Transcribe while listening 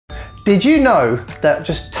Did you know that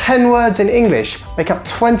just 10 words in English make up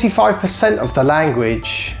 25% of the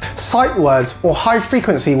language? Sight words or high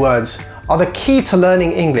frequency words are the key to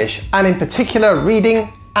learning English, and in particular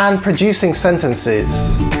reading and producing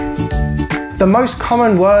sentences. The most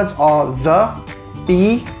common words are the,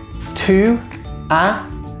 be, to, a,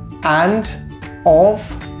 and, of,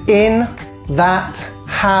 in, that,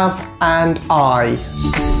 have, and I.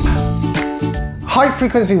 High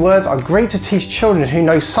frequency words are great to teach children who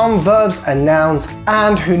know some verbs and nouns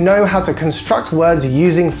and who know how to construct words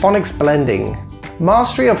using phonics blending.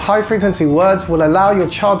 Mastery of high frequency words will allow your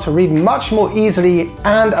child to read much more easily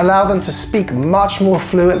and allow them to speak much more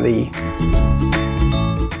fluently.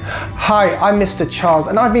 Hi, I'm Mr. Charles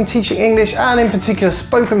and I've been teaching English and in particular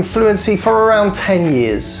spoken fluency for around 10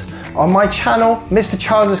 years. On my channel, Mr.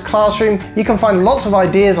 Charles's Classroom, you can find lots of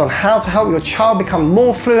ideas on how to help your child become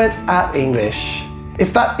more fluent at English.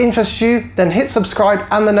 If that interests you, then hit subscribe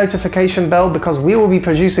and the notification bell because we will be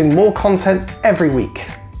producing more content every week.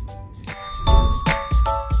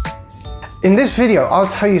 In this video, I'll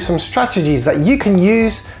tell you some strategies that you can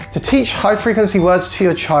use to teach high frequency words to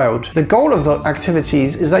your child. The goal of the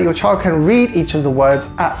activities is that your child can read each of the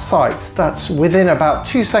words at sight, that's within about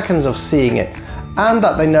 2 seconds of seeing it, and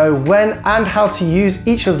that they know when and how to use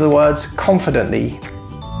each of the words confidently.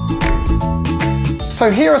 So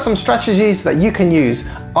here are some strategies that you can use.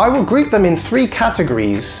 I will group them in 3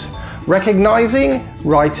 categories: recognizing,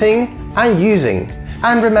 writing, and using.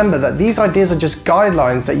 And remember that these ideas are just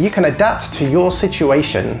guidelines that you can adapt to your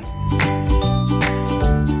situation.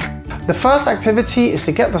 The first activity is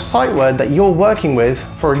to get the sight word that you're working with,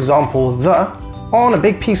 for example the, on a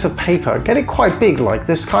big piece of paper. Get it quite big, like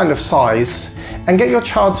this kind of size, and get your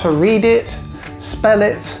child to read it, spell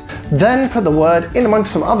it, then put the word in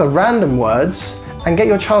amongst some other random words and get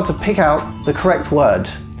your child to pick out the correct word.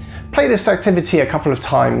 Play this activity a couple of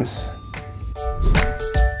times.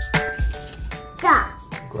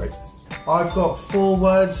 Great. I've got 4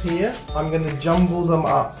 words here. I'm going to jumble them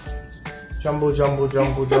up. Jumble, jumble,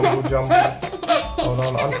 jumble, jumble, jumble. Hold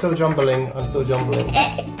on, I'm still jumbling.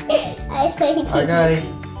 Okay.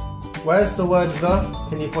 Where's the word the?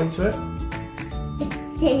 Can you point to it?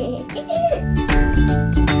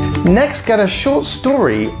 Next, get a short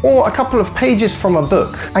story or a couple of pages from a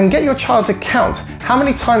book and get your child to count how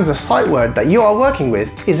many times the sight word that you are working with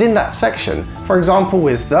is in that section. For example,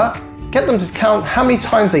 with the, get them to count how many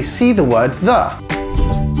times they see the word the.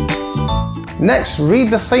 Next,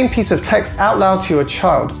 read the same piece of text out loud to your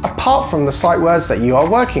child, apart from the sight words that you are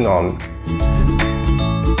working on.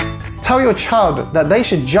 Tell your child that they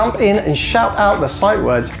should jump in and shout out the sight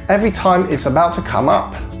words every time it's about to come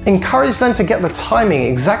up. Encourage them to get the timing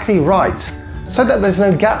exactly right, so that there's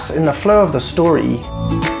no gaps in the flow of the story.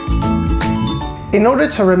 In order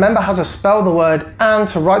to remember how to spell the word and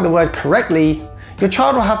to write the word correctly, your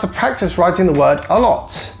child will have to practice writing the word a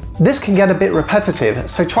lot. This can get a bit repetitive,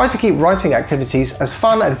 so try to keep writing activities as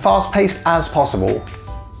fun and fast-paced as possible.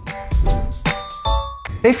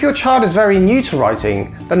 If your child is very new to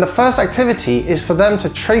writing, then the first activity is for them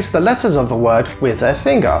to trace the letters of the word with their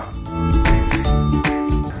finger.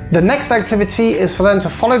 The next activity is for them to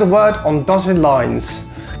follow the word on dotted lines.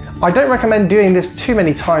 I don't recommend doing this too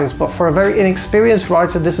many times, but for a very inexperienced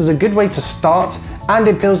writer, this is a good way to start, and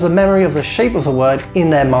it builds the memory of the shape of the word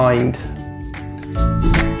in their mind.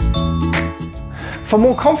 For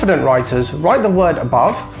more confident writers, write the word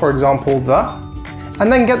above, for example the,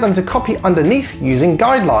 and then get them to copy underneath using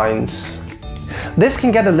guidelines. This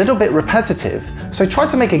can get a little bit repetitive, so try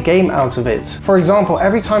to make a game out of it. For example,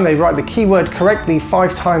 every time they write the keyword correctly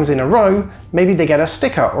 5 times in a row, maybe they get a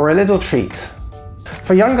sticker or a little treat.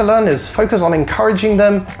 For younger learners, focus on encouraging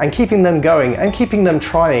them and keeping them going and keeping them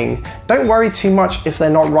trying. Don't worry too much if they're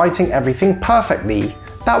not writing everything perfectly.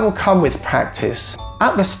 That will come with practice.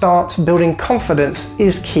 At the start, building confidence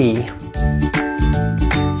is key.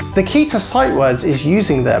 The key to sight words is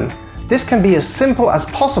using them. This can be as simple as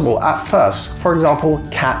possible at first. For example,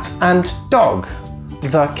 cat and dog.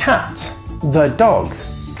 The cat, the dog.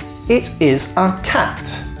 It is a cat.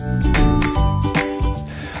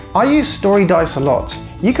 I use story dice a lot.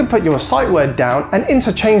 You can put your sight word down and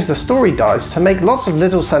interchange the story dice to make lots of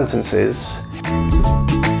little sentences.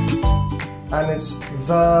 And it's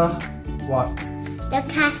the what? The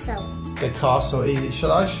castle. The castle, easy.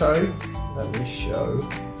 Shall I show? Let me show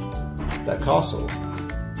the castle.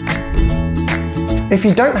 If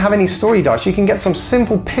you don't have any story dice, you can get some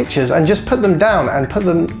simple pictures and just put them down and put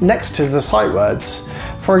them next to the sight words.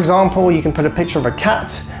 For example, you can put a picture of a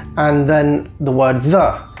cat and then the word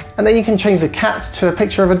the. And then you can change the cat to a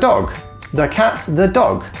picture of a dog. The cat, the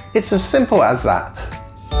dog. It's as simple as that.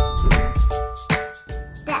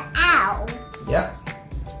 The owl.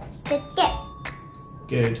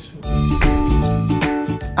 good.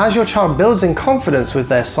 As your child builds in confidence with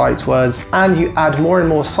their sight words and you add more and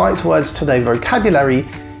more sight words to their vocabulary,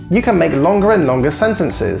 you can make longer and longer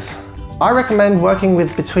sentences. I recommend working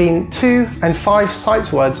with between 2 and 5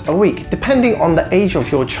 sight words a week, depending on the age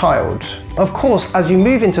of your child. Of course, as you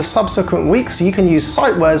move into subsequent weeks, you can use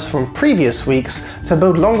sight words from previous weeks to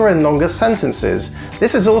build longer and longer sentences.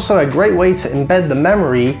 This is also a great way to embed the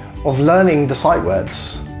memory of learning the sight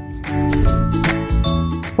words.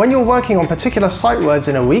 When you're working on particular sight words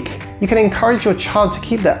in a week, you can encourage your child to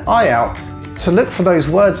keep their eye out to look for those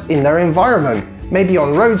words in their environment. Maybe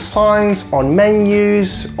on road signs, on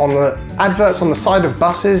menus, on the adverts on the side of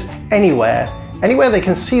buses, anywhere. Anywhere they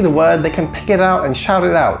can see the word, they can pick it out and shout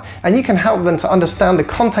it out. And you can help them to understand the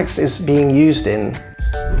context it's being used in.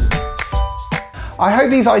 I hope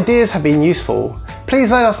these ideas have been useful.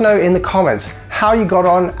 Please let us know in the comments how you got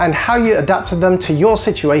on and how you adapted them to your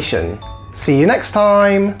situation. See you next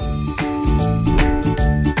time!